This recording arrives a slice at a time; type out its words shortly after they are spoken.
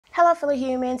Hello fellow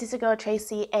humans, it's your girl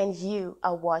Tracy and you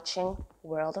are watching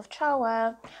World of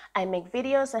Chawa. I make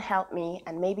videos that help me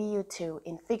and maybe you too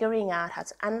in figuring out how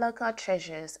to unlock our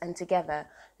treasures and together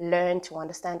learn to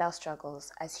understand our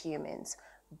struggles as humans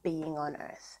being on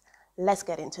earth. Let's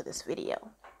get into this video.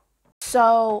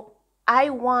 So I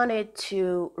wanted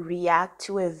to react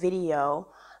to a video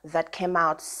that came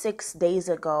out 6 days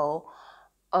ago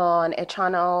on a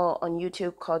channel on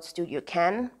YouTube called Studio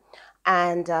Ken.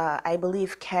 And I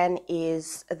believe Ken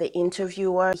is the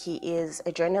interviewer. He is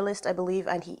a journalist, I believe,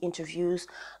 and he interviews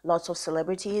lots of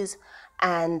celebrities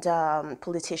and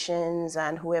politicians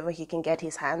and whoever he can get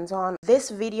his hands on.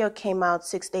 This video came out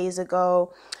 6 days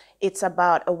ago. It's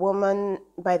about a woman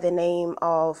by the name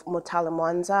of Mutale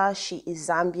Mwanza. She is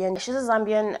Zambian. She's a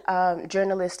Zambian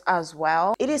journalist as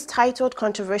well. It is titled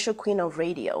Controversial Queen of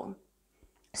Radio.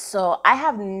 So I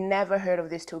have never heard of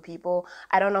these two people.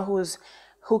 I don't know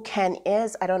who Ken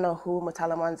is. I don't know who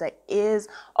Mutale Mwanza is.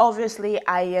 Obviously,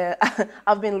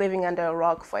 I've been living under a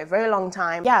rock for a very long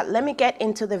time. Yeah, let me get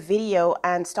into the video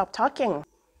and stop talking.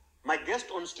 My guest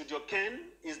on Studio Ken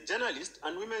is journalist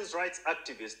and women's rights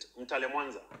activist Mutale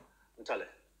Mwanza. Mutale,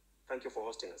 thank you for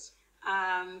hosting us.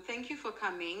 Thank you for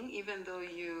coming, even though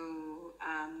you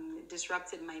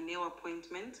disrupted my nail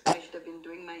appointment. I should have been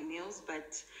doing my nails,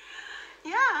 but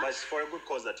yeah. But it's for a good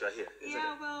cause that you're here, isn't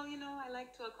it? Well, you know, I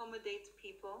like to accommodate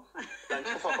people. Thank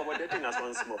you for accommodating us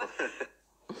once more.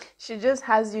 She just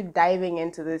has you diving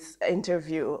into this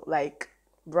interview like,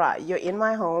 bruh, you're in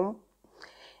my home.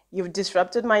 You've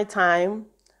disrupted my time.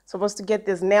 Supposed to get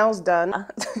these nails done.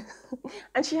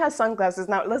 And she has sunglasses.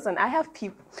 Now listen, I have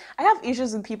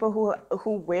issues with people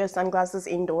who wear sunglasses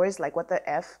indoors. Like, what the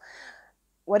F?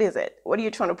 What is it? What are you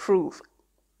trying to prove?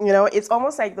 You know, it's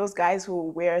almost like those guys who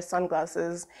wear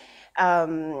sunglasses at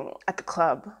the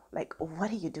club. Like, what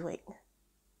are you doing?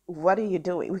 What are you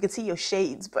doing? We can see your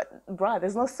shades, but bruh,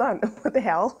 there's no sun. What the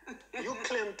hell? You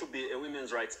claim to be a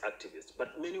women's rights activist,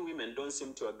 but many women don't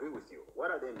seem to agree with you. What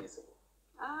are they missing?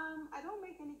 I don't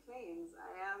make any claims.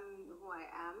 I am who I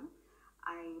am.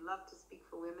 I love to speak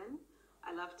for women.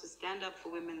 I love to stand up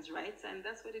for women's rights, and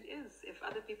that's what it is. If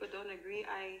other people don't agree,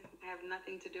 I have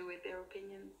nothing to do with their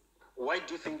opinions. Why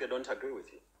do you think they don't agree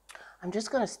with you? I'm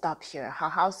just gonna stop here. Her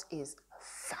house is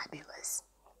fabulous.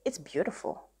 It's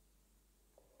beautiful.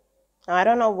 Now, I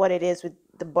don't know what it is with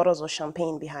the bottles of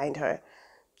champagne behind her,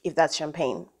 if that's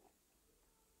champagne,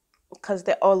 because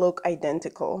they all look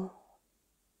identical.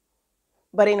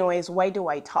 But anyways, why do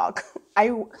I talk?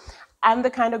 I'm the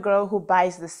kind of girl who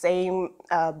buys the same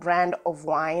brand of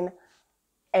wine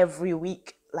every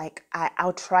week. Like,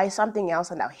 I'll try something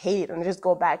else and I'll hate it and just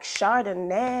go back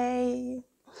Chardonnay.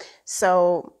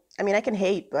 So, I mean, I can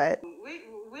hate, but...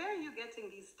 Where are you getting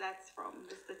these stats from,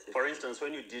 the statistics? For instance,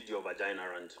 when you did your vagina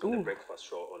rant on the breakfast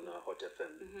show on Hot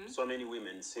FM, so many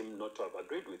women seem not to have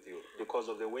agreed with you because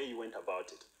of the way you went about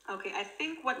it. Okay, I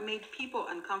think what made people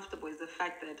uncomfortable is the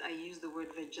fact that I used the word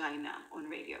vagina on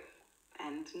radio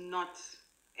and not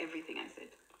everything I said.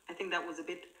 I think that was a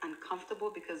bit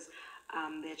uncomfortable because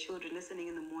there are children listening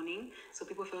in the morning. So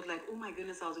people felt like, oh my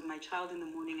goodness, I was with my child in the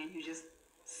morning and you just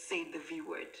said the V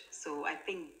word. So I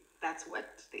think that's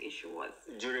what the issue was.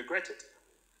 Do you regret it?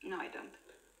 No, I don't.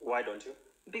 Why don't you?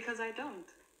 Because I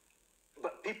don't.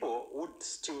 But people would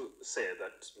still say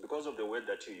that because of the word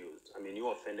that you used, I mean, you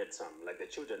offended some, like the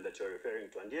children that you're referring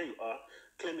to, and here you are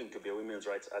claiming to be a women's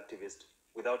rights activist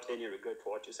without any regret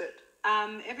for what you said.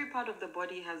 Every part of the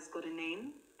body has got a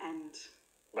name, and...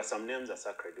 But some names are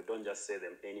sacred. You don't just say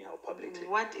them anyhow publicly.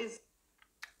 What is...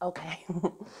 Okay.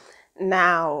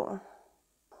 Now,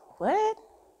 what?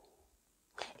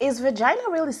 Is vagina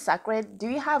really sacred? Do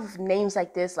you have names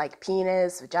like this, like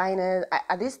penis, vagina?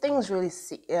 Are these things really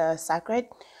sacred?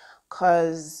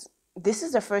 Because this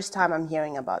is the first time I'm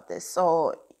hearing about this.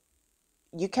 So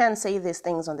you can't say these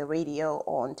things on the radio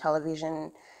or on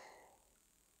television.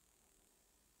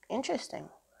 Interesting.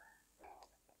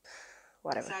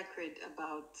 Whatever. Sacred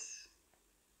about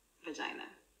vagina.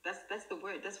 That's the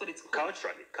word. That's what it's called.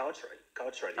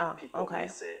 Culturally, Oh, people okay. may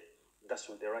say that's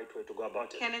not the right way to go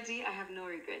about it. Kennedy, I have no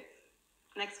regrets.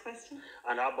 Next question.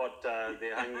 And how about the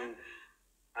hanging?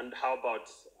 And how about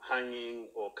hanging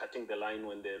or cutting the line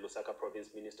when the Lusaka province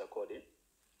minister called in?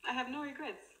 I have no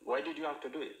regrets. Why did you have to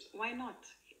do it? Why not?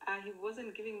 He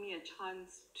wasn't giving me a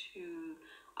chance to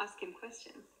ask him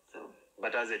questions. So.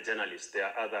 But as a journalist, there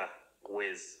are other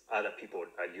ways other people would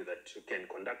argue that you can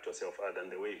conduct yourself other than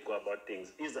the way you go about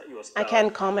things. Is that your style? I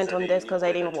can't comment on this because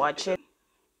I didn't watch it.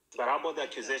 But how about the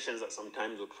accusations that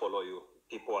sometimes would follow you?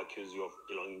 People accuse you of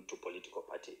belonging to political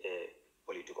party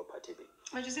A, political party B.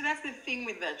 But you see, that's the thing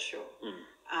with that show.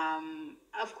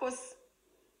 Of course,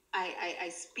 I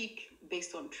speak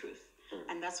based on truth.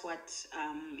 And that's what,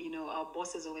 our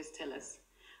bosses always tell us.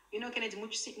 Kennedy,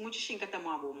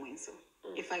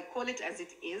 if I call it as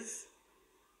it is,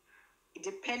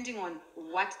 depending on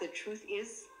what the truth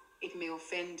is, it may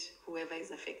offend whoever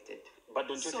is affected. But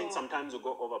don't you think sometimes you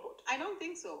go overboard? I don't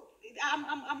think so.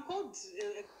 I'm called.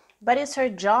 But it's her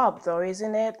job, though,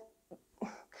 isn't it?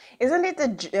 Isn't it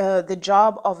the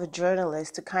job of a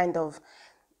journalist to kind of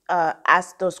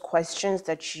ask those questions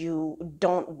that you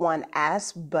don't want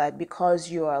asked, but because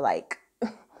you are like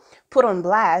put on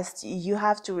blast, you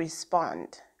have to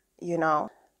respond, you know?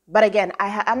 But again,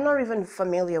 I'm not even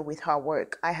familiar with her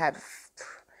work.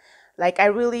 I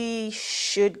really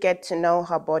should get to know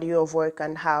her body of work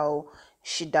and how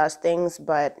she does things,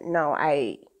 but no,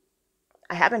 I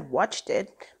haven't watched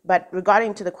it. But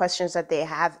regarding to the questions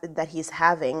that he's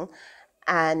having,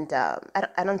 and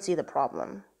I don't see the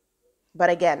problem. But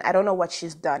again, I don't know what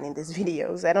she's done in these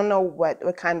videos. I don't know what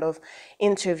kind of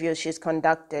interviews she's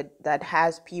conducted that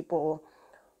has people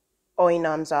owing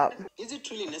arms up. Is it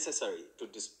really necessary to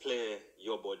display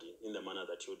your body in the manner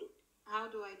that you do? How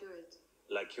do I do it?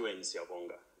 Like you were in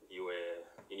Siavonga, you were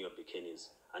in your bikinis,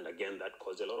 and again, that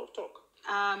caused a lot of talk.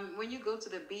 When you go to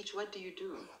the beach, what do?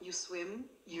 You swim,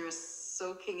 you're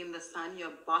soaking in the sun,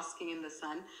 you're basking in the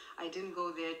sun. I didn't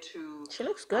go there to She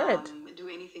looks good. Do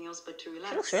anything else but to relax.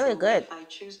 She looks really good. If I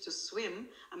choose to swim,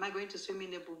 am I going to swim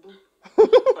in a boo-boo?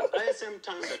 But at the same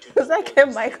time that you It's do like, all am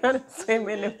these I things, gonna isn't swim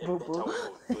in there a better boo-boo? way of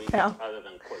doing it Yeah. other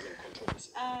than causing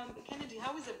controversy? Kennedy,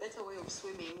 how is a better way of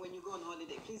swimming when you go on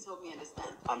holiday? Please help me understand.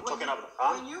 I'm talking about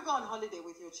when you go on holiday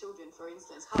with your children, for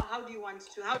instance, how do you want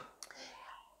to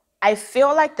I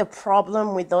feel like the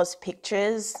problem with those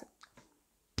pictures,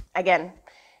 again,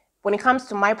 when it comes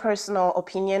to my personal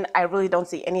opinion, I really don't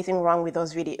see anything wrong with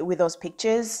those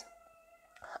pictures.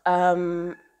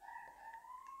 I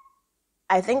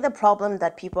think the problem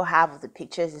that people have with the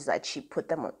pictures is that she put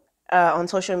them on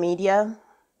social media.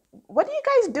 What do you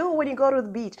guys do when you go to the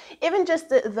beach? Even just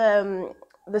the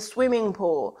swimming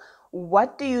pool.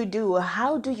 What do you do?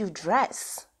 How do you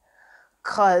dress?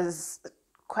 Because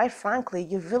quite frankly,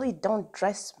 you really don't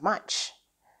dress much.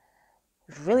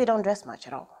 You really don't dress much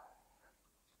at all.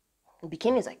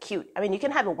 Bikinis are cute. I mean, you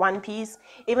can have a one piece.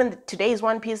 Even today's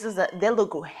one pieces, they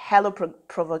look hella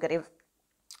provocative,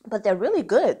 but they're really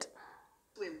good.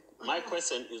 swim? My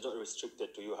question is not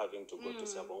restricted to you having to go to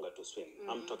Siavonga to swim.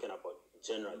 I'm talking about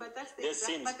generally. But that's the There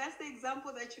seems- but that's the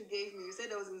example that you gave me. You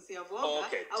said I was in Siavonga. Oh,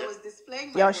 okay. I was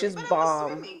displaying my Yo, body, she's but I bomb.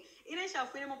 was swimming.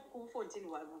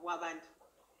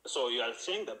 So you are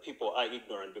saying that people are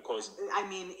ignorant because I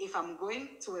mean, if I'm going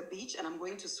to a beach and I'm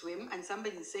going to swim and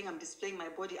somebody is saying I'm displaying my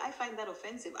body, I find that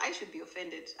offensive. I should be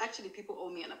offended. Actually, people owe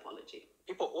me an apology.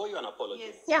 people owe you an apology.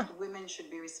 Yes. Yeah. Women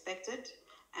should be respected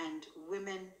and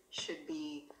women should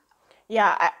be.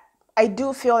 Yeah, I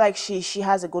do feel like she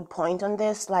has a good point on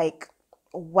this. Like,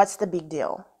 what's the big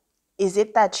deal? Is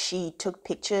it that she took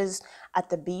pictures at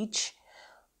the beach?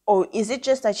 Or is it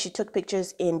just that she took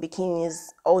pictures in bikinis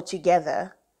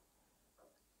altogether?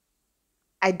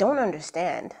 I don't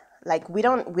understand. Like, we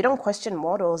don't question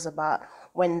models about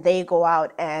when they go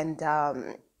out and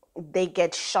they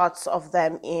get shots of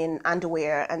them in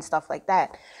underwear and stuff like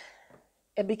that.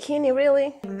 A bikini,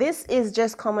 really? This is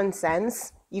just common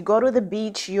sense. You go to the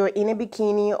beach, you're in a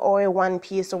bikini or a one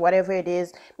piece or whatever it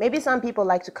is. Maybe some people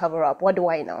like to cover up. What do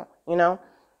I know? You know?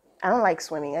 I don't like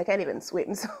swimming. I can't even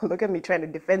swim. So look at me trying to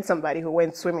defend somebody who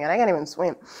went swimming and I can't even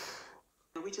swim.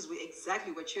 Which is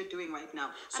exactly what you're doing right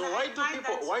now. So And why I do find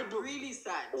people? that's Why do really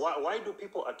sad? Why do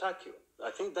people attack you?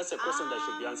 I think that's a question that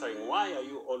should be answering. Why are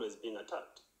you always being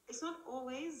attacked? It's not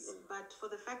always, but for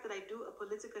the fact that I do a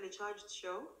politically charged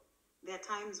show, there are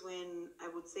times when I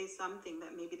would say something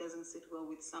that maybe doesn't sit well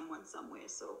with someone somewhere.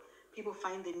 So people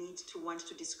find the need to want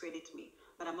to discredit me,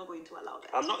 but I'm not going to allow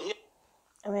that. I'm not here.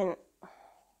 I mean,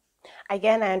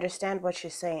 again, I understand what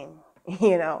you're saying.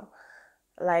 You know,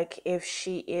 like if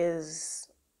she is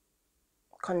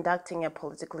conducting a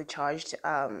politically charged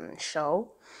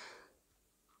show,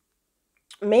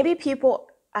 maybe people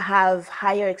have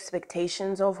higher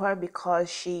expectations of her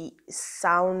because she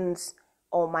sounds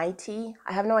almighty.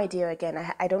 I have no idea.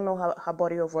 Again, I don't know her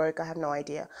body of work. I have no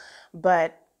idea.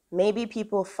 But maybe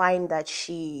people find that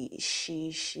she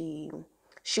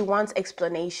wants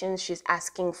explanations. She's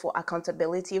asking for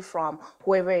accountability from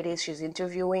whoever it is she's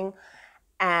interviewing.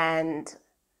 And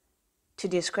to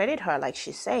discredit her, like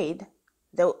she said,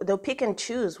 they'll pick and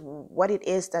choose what it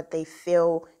is that they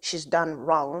feel she's done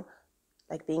wrong,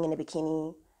 like being in a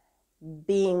bikini,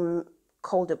 being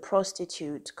called a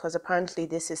prostitute, because apparently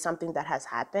this is something that has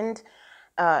happened.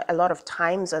 a lot of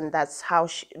times, and that's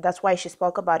why she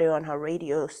spoke about it on her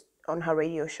radio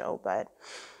show. But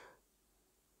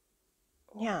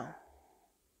yeah,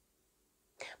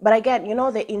 but again,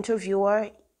 the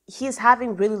interviewer, he's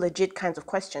having really legit kinds of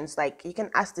questions. Like, you can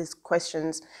ask these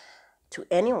questions to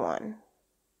anyone.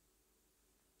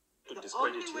 The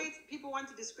only way people want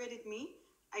to discredit me,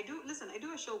 I do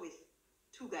a show with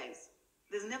two guys.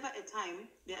 There's never a time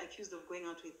they're accused of going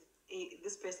out with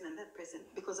this person and that person,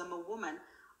 because I'm a woman.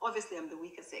 Obviously, I'm the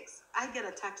weaker sex. I get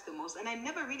attacked the most, and I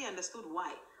never really understood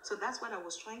why. So that's what I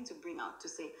was trying to bring out, to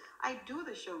say, I do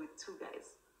the show with two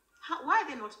guys. Why are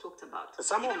they not talked about?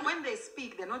 Even when they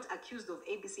speak, they're not accused of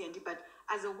A, B, C, and D. But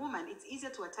as a woman, it's easier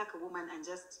to attack a woman and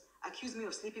just accuse me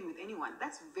of sleeping with anyone.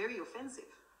 That's very offensive.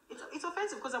 It's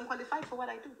offensive because I'm qualified for what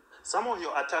I do. Some of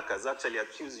your attackers actually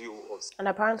accuse you of... And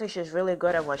apparently she's really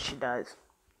good at what she does.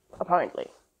 Apparently.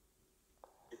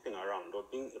 ...sleeping around or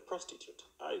being a prostitute.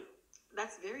 Are you?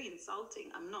 That's very insulting.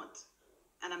 I'm not.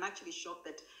 And I'm actually shocked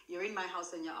that you're in my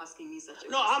house and you're asking me such a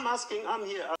No, question. I'm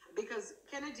here. Because,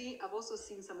 Kennedy, I've also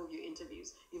seen some of your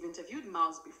interviews. You've interviewed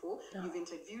Miles before. No. You've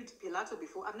interviewed Pilato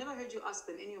before. I've never heard you ask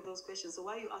them any of those questions. So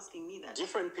why are you asking me that?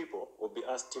 Different people will be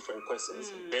asked different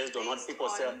questions based on what people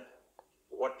say.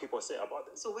 What people say about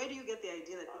them. So where do you get the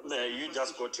idea that people say you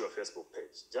just go to your Facebook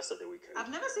page just at the weekend? I've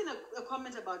never seen a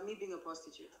comment about me being a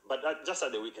prostitute. But just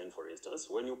at the weekend, for instance,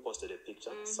 when you posted a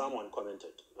picture, someone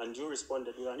commented and you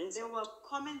responded with an insult. They were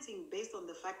commenting based on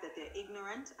the fact that they're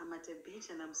ignorant. I'm at a beach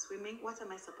and I'm swimming. What am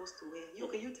I supposed to wear?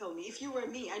 You tell me. If you were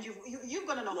me and you've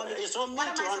gone on a holiday, what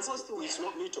am I supposed to wear? It's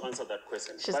not me to answer that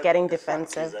question. She's getting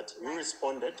defensive. That you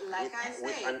responded like I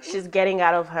said. She's getting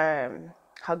out of her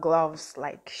gloves,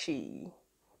 like she...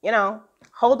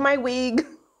 hold my wig.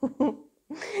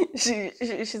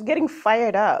 She's getting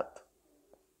fired up.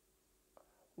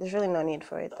 There's really no need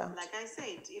for it, though. Like I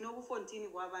said,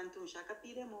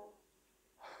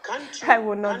 I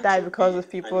will not die because of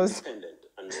people's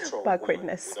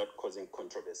backwardness. Without causing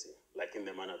controversy, like in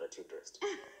the manner that you dressed.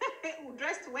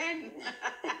 Dressed when?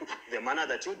 The manner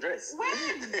that you dress.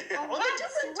 When? The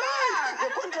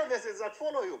controversies that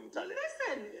follow you, Mutale.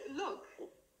 Listen, look,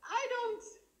 I don't.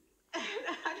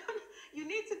 You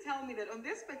need to tell me that on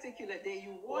this particular day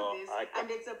you wore this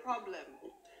and it's a problem.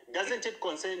 Doesn't it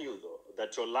concern you, though,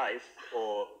 that your life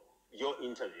or your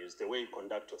interviews, the way you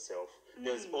conduct yourself,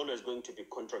 there's always going to be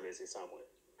controversy somewhere?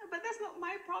 But that's not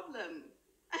my problem.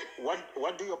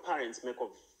 What do your parents make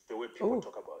of the way people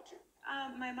talk about you?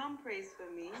 My mom prays for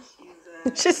me.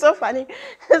 She's so funny.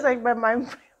 It's like my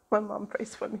mom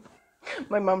prays for me.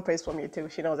 My mom prays for me too.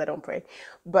 She knows I don't pray.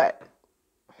 But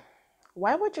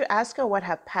why would you ask her what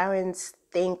her parents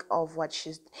think of what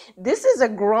she's... This is a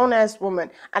grown-ass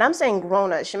woman. And I'm saying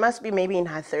grown-ass. She must be maybe in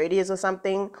her 30s or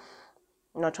something.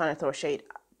 I'm not trying to throw shade.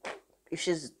 If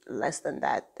she's less than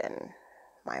that, then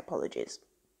my apologies.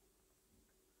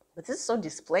 But this is so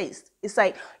displaced.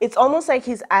 It's almost like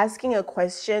he's asking a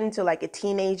question to like a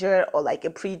teenager or like a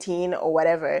preteen or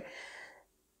whatever.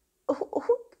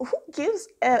 Who gives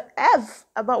a F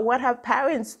about what her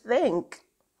parents think?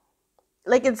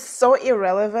 Like, it's so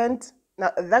irrelevant.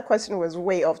 Now, that question was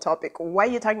way off topic. Why are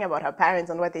you talking about her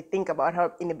parents and what they think about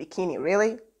her in a bikini?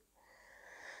 Really?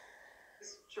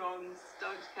 Strong,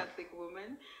 staunch Catholic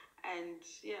woman. And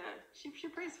yeah, she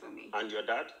prays for me. And your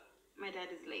dad? My dad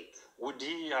is late. Would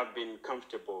he have been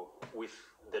comfortable with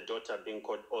the daughter being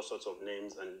called all sorts of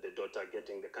names and the daughter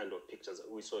getting the kind of pictures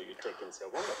that we saw you take in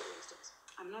Siavonga, for instance?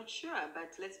 I'm not sure, but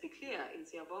let's be clear. In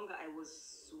Siavonga, I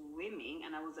was swimming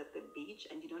and I was at the beach,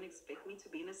 and you don't expect me to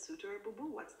be in a suit or a boo-boo.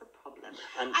 What's the problem?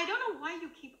 And I don't know why you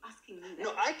keep asking me that.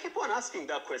 No, I keep on asking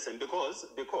that question because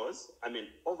I mean,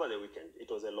 over the weekend,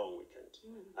 it was a long weekend,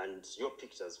 and your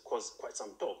pictures caused quite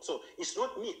some talk. So it's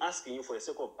not me asking you for the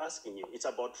sake of asking you. It's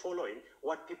about following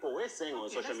what people were saying on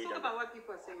social media. Let's talk about what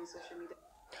people are saying on social media.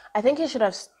 I think he should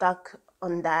have stuck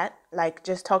on that. Like,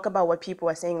 just talk about what people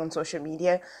are saying on social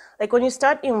media. Like, when you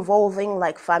start involving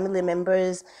like family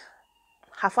members,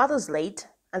 her father's late,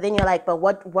 and then you're like, but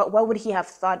what would he have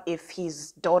thought if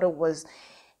his daughter was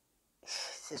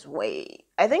this way?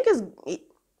 I think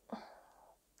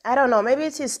I don't know, maybe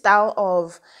it's his style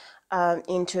of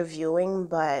interviewing,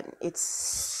 but it's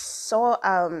so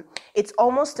it's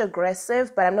almost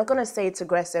aggressive. But I'm not gonna say it's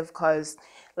aggressive because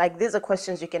like these are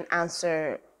questions you can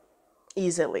answer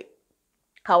easily.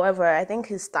 However, I think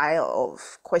his style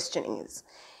of questioning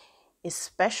is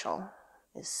special.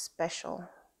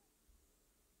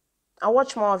 I'll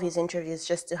watch more of his interviews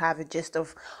just to have a gist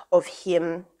of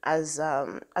him as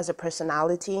a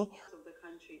personality. Of the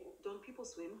country, don't people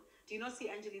swim? Do you not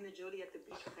see Angelina Jolie at the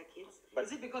beach with her kids?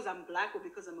 Is it because I'm black or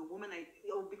because I'm a woman?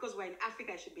 Or because we're in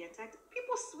Africa, I should be attacked?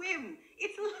 People swim.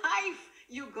 It's life.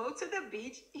 You go to the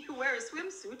beach, you wear a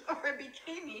swimsuit or a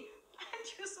bikini, and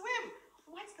you swim.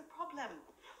 What's the problem?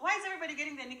 Why is everybody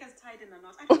getting their knickers tied in a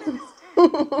knot? I don't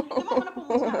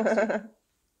understand.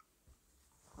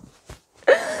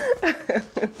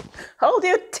 Hold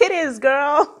your titties,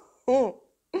 girl.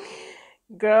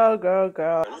 Girl.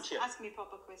 Ask me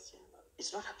proper questions.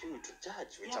 It's not up to you to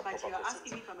judge. Yeah, but you're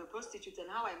asking me if I'm a prostitute and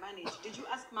how I manage. Did you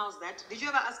ask Miles that? Did you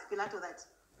ever ask Pilato that?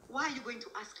 Why are you going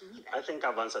to ask me that? I think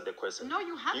I've answered the question. No,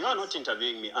 you haven't. You are not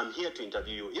interviewing me. I'm here to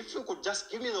interview you. If you could just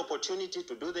give me the opportunity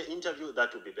to do the interview,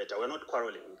 that would be better. We're not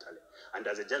quarreling, Mutale. And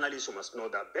as a journalist, you must know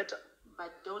that better.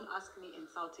 But don't ask me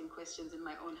insulting questions in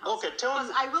my own house. Okay, tell me.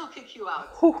 Because I will kick you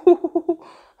out.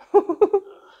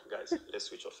 Guys, let's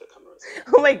switch off the cameras.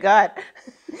 Oh my God.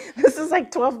 This is like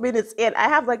 12 minutes in. I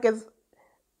have like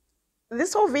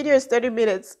this whole video is 30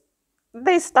 minutes.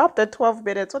 They stopped at 12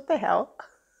 minutes. What the hell?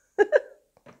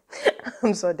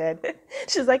 I'm so dead.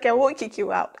 She's like, I won't kick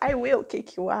you out. I will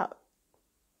kick you out.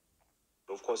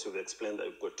 Of course, you've explained that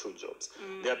you've got 2 jobs.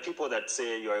 There are people that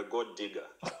say you're a gold digger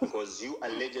because you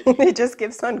allegedly... It just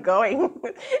keeps on going.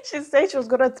 She said she was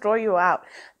going to throw you out.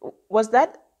 Was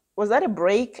that a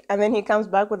break? And then he comes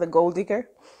back with a gold digger?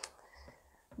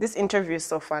 This interview is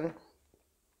so fun.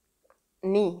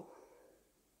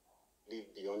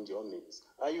 Live beyond your means.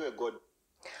 Are you a god?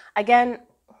 Again,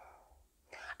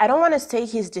 I don't want to say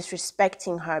he's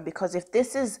disrespecting her, because if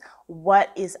this is what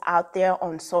is out there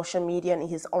on social media and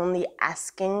he's only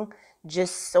asking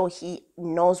just so he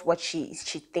knows what she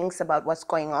thinks about what's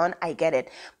going on, I get it.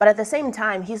 But at the same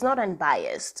time, he's not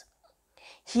unbiased.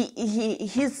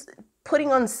 He's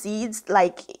putting on seeds,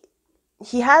 like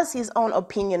he has his own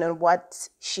opinion on what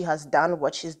she has done,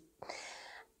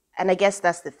 and I guess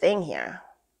that's the thing here.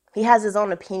 He has his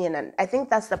own opinion, and I think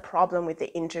that's the problem with the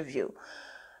interview.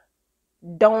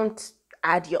 Don't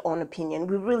add your own opinion.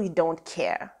 We really don't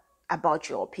care about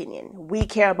your opinion. We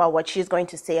care about what she's going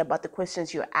to say about the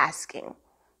questions you're asking.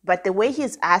 But the way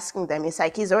he's asking them, it's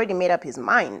like he's already made up his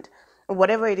mind.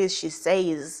 Whatever it is she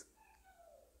says.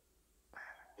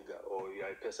 Or you're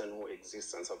a person who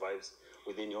exists and survives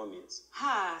within your means.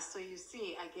 So you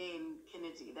see, again,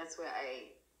 Kennedy, that's where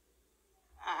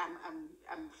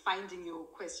I'm finding your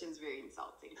questions very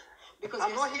insulting. Because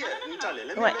I'm not here, Mutale.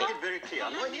 Let me make it very clear.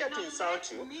 I'm not here to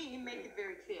insult you. Let me make it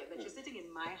very clear that you're sitting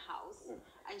in my house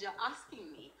and you're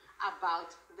asking me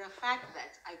about the fact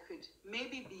that I could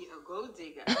maybe be a gold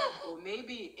digger or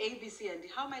maybe ABC, and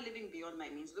how am I living beyond my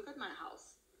means? Look at my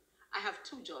house. I have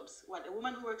 2 jobs. What, a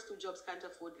woman who works 2 jobs can't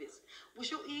afford this?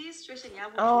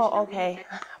 Oh, okay.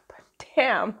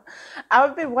 Damn.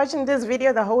 I've been watching this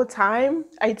video the whole time.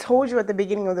 I told you at the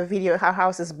beginning of the video her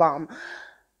house is bomb.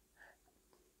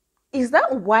 Is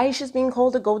that why she's being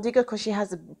called a gold digger? Because she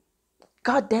has a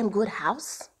goddamn good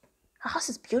house? Her house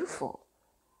is beautiful.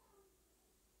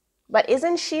 But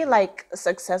isn't she like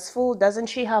successful? Doesn't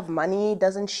she have money?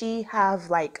 Doesn't she have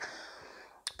like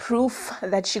proof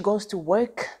that she goes to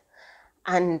work?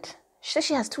 And she says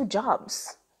she has 2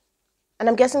 jobs. And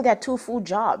I'm guessing they're 2 full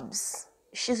jobs.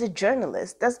 She's a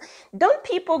journalist. Don't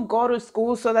people go to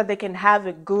school so that they can have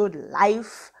a good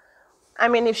life? I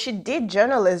mean, if she did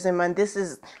journalism and this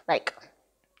is like,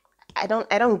 I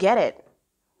don't get it.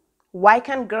 Why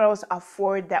can't girls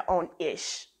afford their own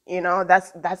ish? You know,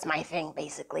 that's my thing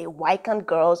basically. Why can't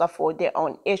girls afford their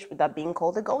own ish without being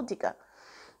called a gold digger?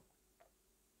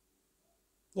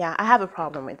 Yeah, I have a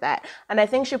problem with that. And I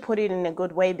think she put it in a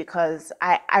good way, because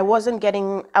I was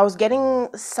getting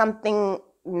something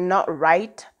not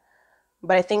right,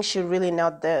 but I think she really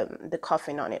nailed the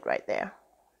coffin on it right there.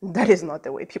 That is not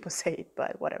the way people say it,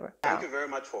 but whatever. Thank you very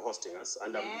much for hosting us.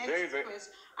 And I'm very...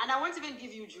 And I won't even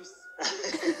give you juice.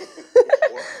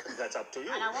 Well, that's up to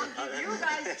you. And I won't give you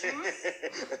guys juice.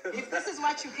 If this is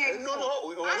what you came No,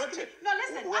 we're not here. No,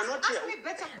 listen, ask me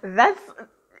better.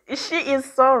 She is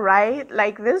so right.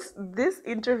 Like this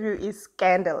interview is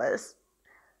scandalous.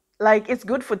 Like, it's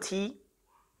good for tea,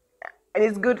 and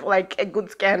it's good for like a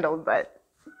good scandal, but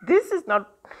this is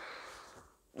not.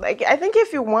 Like, I think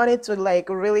if you wanted to like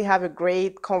really have a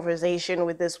great conversation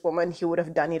with this woman, he would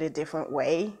have done it a different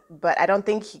way. But I don't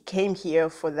think he came here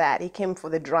for that. He came for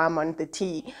the drama and the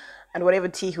tea, and whatever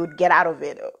tea he would get out of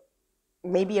it.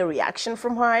 Maybe a reaction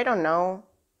from her, I don't know.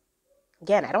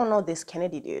 Again, I don't know this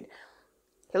Kennedy dude.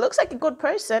 He looks like a good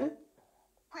person.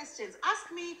 Questions.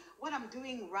 Ask me what I'm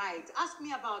doing right. Ask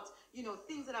me about,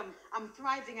 things that I'm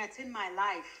thriving at in my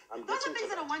life. Those are things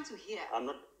that I want to hear.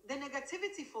 The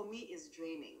negativity for me is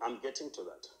draining. I'm getting to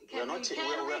that. Can we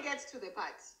get to the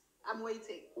part? I'm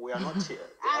waiting. We are not here.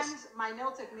 And my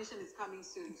nail technician is coming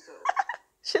soon, so.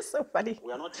 She's so funny.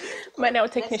 We are not here to My nail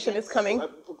technician is coming.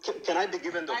 Can I be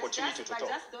given the opportunity to talk?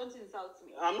 Just don't insult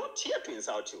me. I'm not here to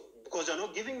insult you because you're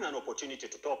not giving me an opportunity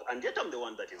to talk, and yet I'm the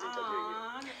one that is interviewing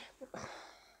you.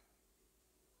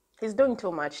 He's doing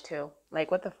too much too. Like,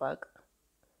 what the fuck?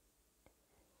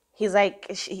 He's like,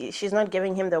 she's not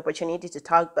giving him the opportunity to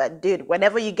talk. But dude,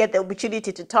 whenever you get the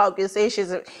opportunity to talk, you say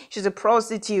she's a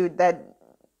prostitute. That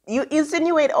you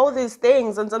insinuate all these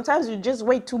things, and sometimes you just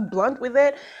way too blunt with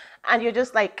it, and you're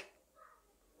just like,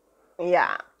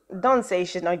 yeah. Don't say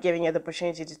she's not giving you the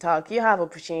opportunity to talk. You have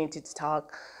opportunity to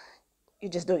talk.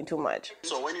 You're just doing too much.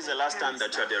 So when is the last time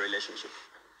that you had a relationship?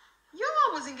 Yo,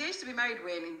 I was engaged to be married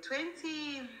when? In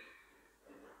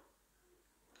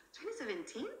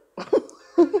 2017?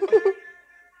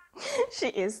 She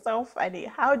is so funny.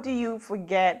 How do you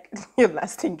forget your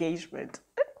last engagement?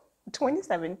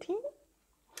 2017? I'm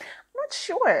not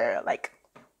sure. Like,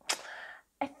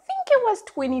 I think it was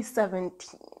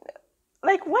 2017.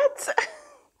 Like, what?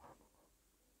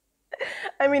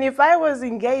 I mean, if I was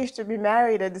engaged to be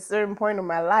married at a certain point in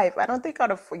my life, I don't think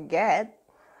I'd forget.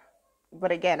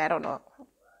 But again, I don't know.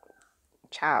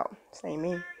 Ciao. Say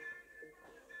me.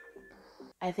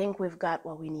 I think we've got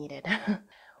what we needed.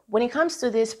 When it comes to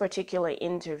this particular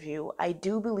interview, I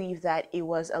do believe that it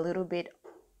was a little bit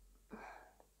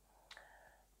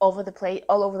all over the place.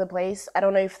 I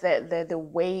don't know if the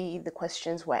way the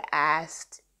questions were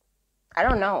asked, I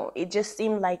don't know. It just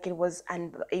seemed like it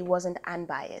wasn't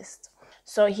unbiased.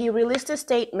 So he released a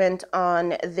statement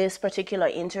on this particular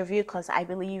interview because I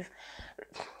believe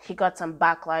he got some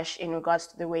backlash in regards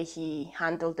to the way he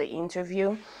handled the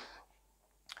interview.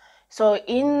 So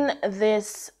in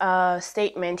this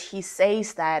statement, he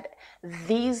says that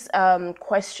these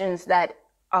questions that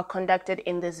are conducted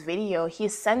in this video, he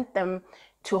sent them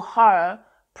to her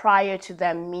prior to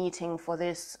them meeting for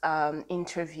this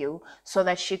interview so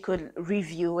that she could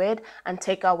review it and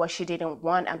take out what she didn't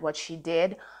want and what she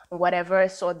did, whatever.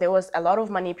 So there was a lot of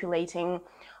manipulating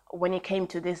when it came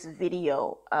to this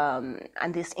video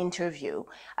and this interview.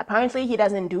 Apparently he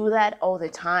doesn't do that all the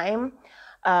time.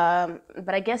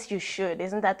 But I guess you should.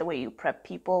 Isn't that the way you prep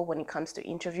people when it comes to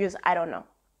interviews? I don't know.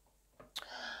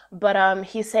 But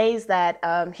he says that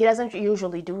he doesn't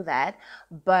usually do that,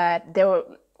 but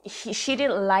she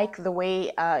didn't like the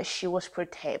way she was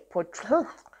portrayed.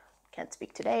 Can't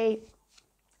speak today.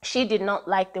 She did not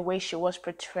like the way she was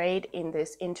portrayed in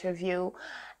this interview,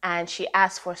 and she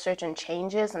asked for certain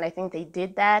changes, and I think they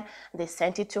did that. They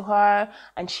sent it to her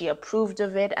and she approved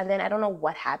of it, and then I don't know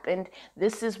what happened.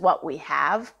 This is what we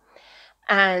have.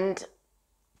 And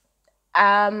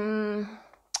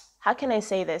how can I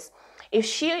say this? If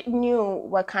she knew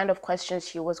what kind of questions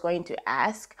she was going to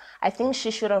ask, I think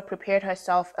she should have prepared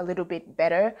herself a little bit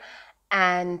better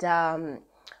and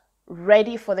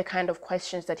ready for the kind of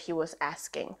questions that he was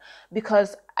asking.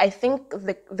 Because I think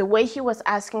the way he was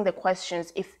asking the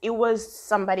questions, if it was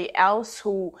somebody else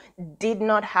who did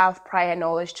not have prior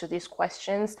knowledge to these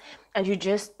questions, and you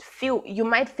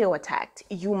might feel attacked.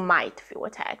 You might feel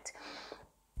attacked.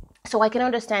 So I can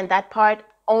understand that part.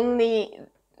 Only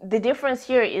the difference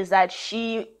here is that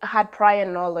she had prior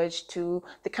knowledge to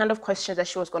the kind of questions that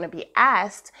she was going to be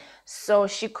asked. So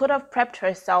she could have prepped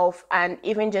herself and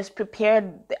even just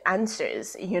prepared the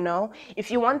answers, you know. If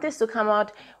you want this to come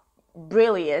out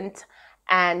brilliant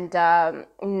and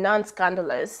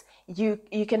non-scandalous, you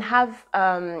can have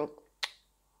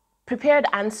prepared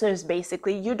answers,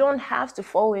 basically. You don't have to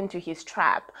fall into his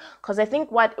trap. Because I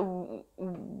think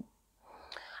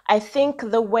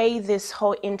the way this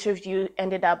whole interview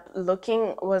ended up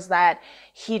looking was that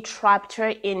he trapped her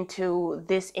into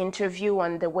this interview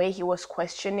and the way he was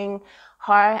questioning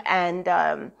her,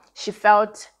 and she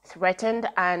felt threatened,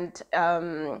 and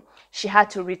she had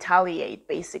to retaliate,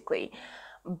 basically.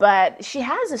 But she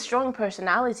has a strong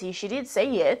personality. She did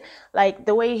say it, like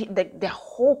the way the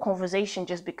whole conversation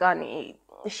just began.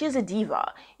 She's a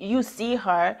diva. You see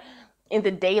her in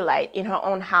the daylight in her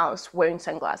own house wearing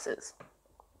sunglasses.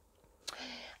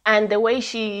 And the way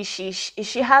she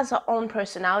has her own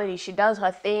personality. She does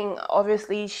her thing.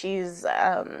 Obviously, she's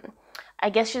I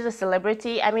guess she's a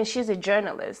celebrity. I mean, she's a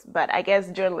journalist, but I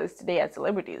guess journalists today are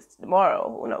celebrities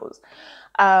tomorrow. Who knows?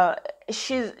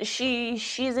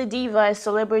 She's a diva, a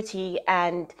celebrity,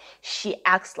 and she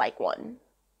acts like one.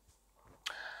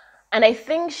 And I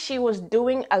think she was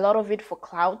doing a lot of it for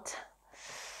clout.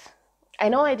 I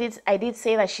know I did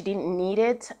say that she didn't need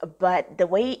it, but the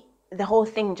way the whole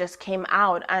thing just came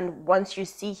out, and once you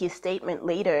see his statement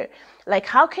later, like,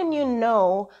 how can you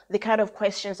know the kind of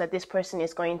questions that this person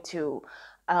is going to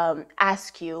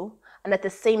ask you and at the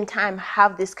same time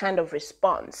have this kind of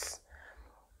response.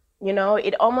 You know,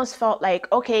 it almost felt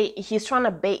like, okay, he's trying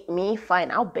to bait me,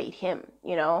 fine, I'll bait him,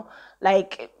 you know?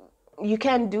 Like, you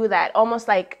can't do that. Almost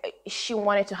like she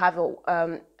wanted to have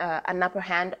an upper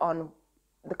hand on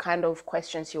the kind of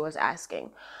questions he was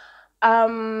asking.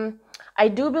 I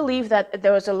do believe that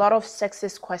there was a lot of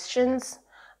sexist questions,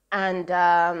 and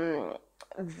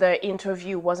the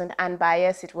interview wasn't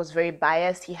unbiased. It was very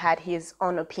biased. He had his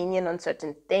own opinion on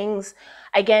certain things.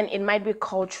 Again, it might be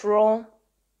cultural.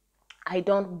 I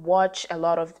don't watch a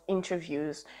lot of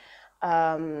interviews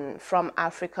from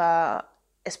Africa,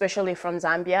 especially from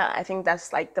Zambia. I think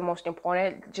that's like the most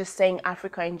important. Just saying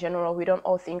Africa in general, we don't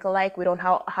all think alike. We don't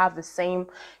have the same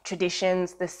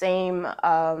traditions, the same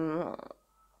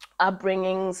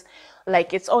upbringings.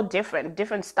 Like, it's all different,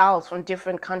 different styles from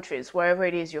different countries, wherever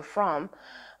it is you're from.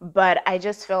 But I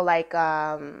just feel like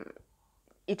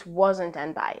it wasn't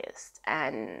unbiased,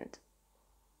 and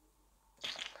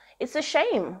it's a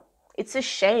shame. It's a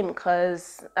shame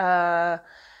because the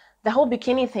whole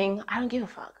bikini thing, I don't give a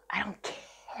fuck. I don't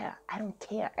care. I don't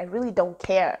care. I really don't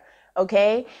care.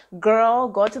 Okay? Girl,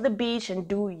 go to the beach and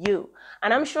do you.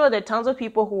 And I'm sure there are tons of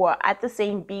people who are at the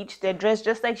same beach. They're dressed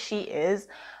just like she is,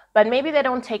 but maybe they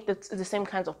don't take the same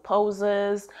kinds of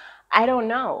poses. I don't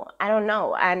know. I don't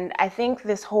know. And I think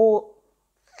this whole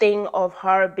thing of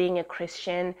her being a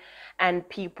Christian and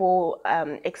people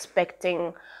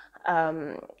expecting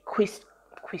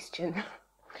Christian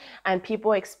and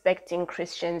people expecting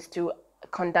Christians to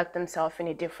conduct themselves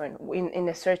in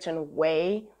a certain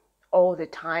way all the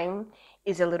time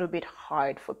is a little bit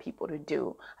hard for people to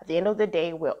do. At the end of the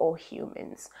day, we're all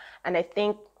humans, and I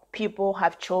think people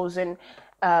have chosen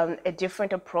a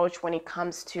different approach when it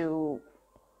comes to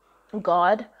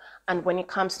God and when it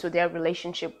comes to their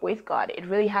relationship with God. It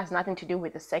really has nothing to do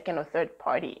with the second or third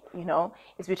party, you know.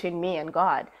 It's between me and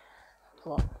God.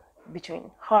 Well, between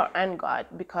her and God,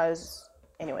 because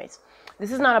anyways,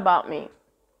 this is not about me,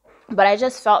 but I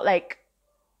just felt like,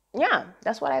 yeah,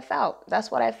 that's what I felt. That's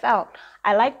what I felt.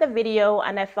 I liked the video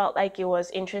and I felt like it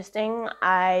was interesting.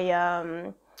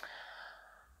 I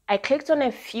clicked on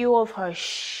a few of her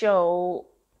show.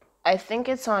 I think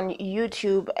it's on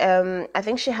YouTube. I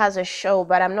think she has a show,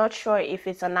 but I'm not sure if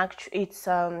it's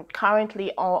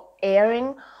currently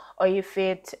airing, or if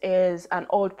it is an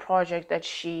old project that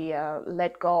she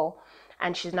let go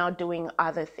and she's now doing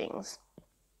other things.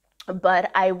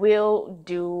 But I will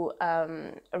do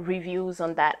reviews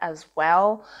on that as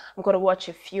well. I'm going to watch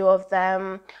a few of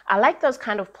them. I like those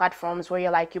kind of platforms where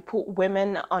you put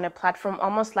women on a platform,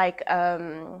 almost like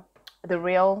The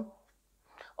Real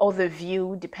or The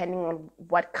View, depending on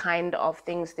what kind of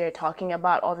things they're talking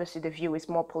about. Obviously, The View is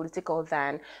more political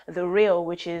than The Real,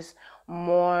 which is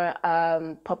more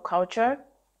pop culture.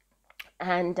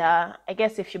 And I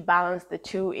guess if you balance the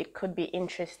two, it could be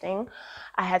interesting.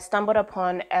 I had stumbled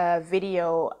upon a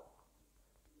video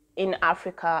in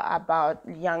Africa about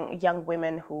young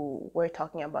women who were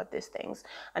talking about these things,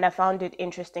 and I found it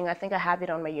interesting. I think I have it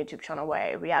on my YouTube channel where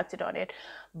I reacted on it.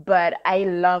 But I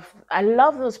love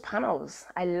those panels.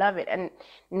 I love it. And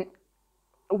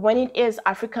when it is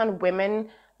African women,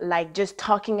 like, just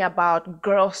talking about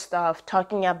girl stuff,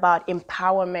 talking about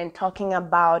empowerment, talking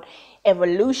about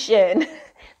evolution,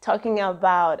 talking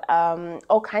about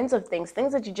all kinds of things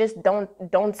that you just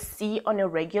don't see on a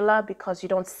regular, because you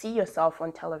don't see yourself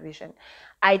on television.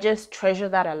 I just treasure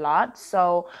that a lot.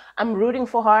 So I'm rooting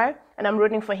for her, and I'm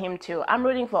rooting for him too. I'm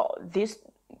rooting for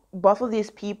both of these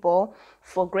people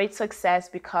for great success,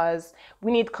 because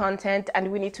we need content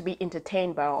and we need to be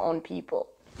entertained by our own people.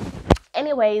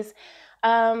 Anyways,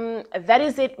 that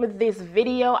is it with this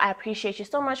video. I appreciate you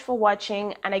so much for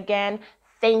watching, and again,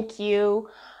 thank you.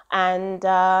 And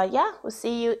yeah, we'll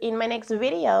see you in my next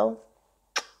video.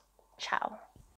 Ciao.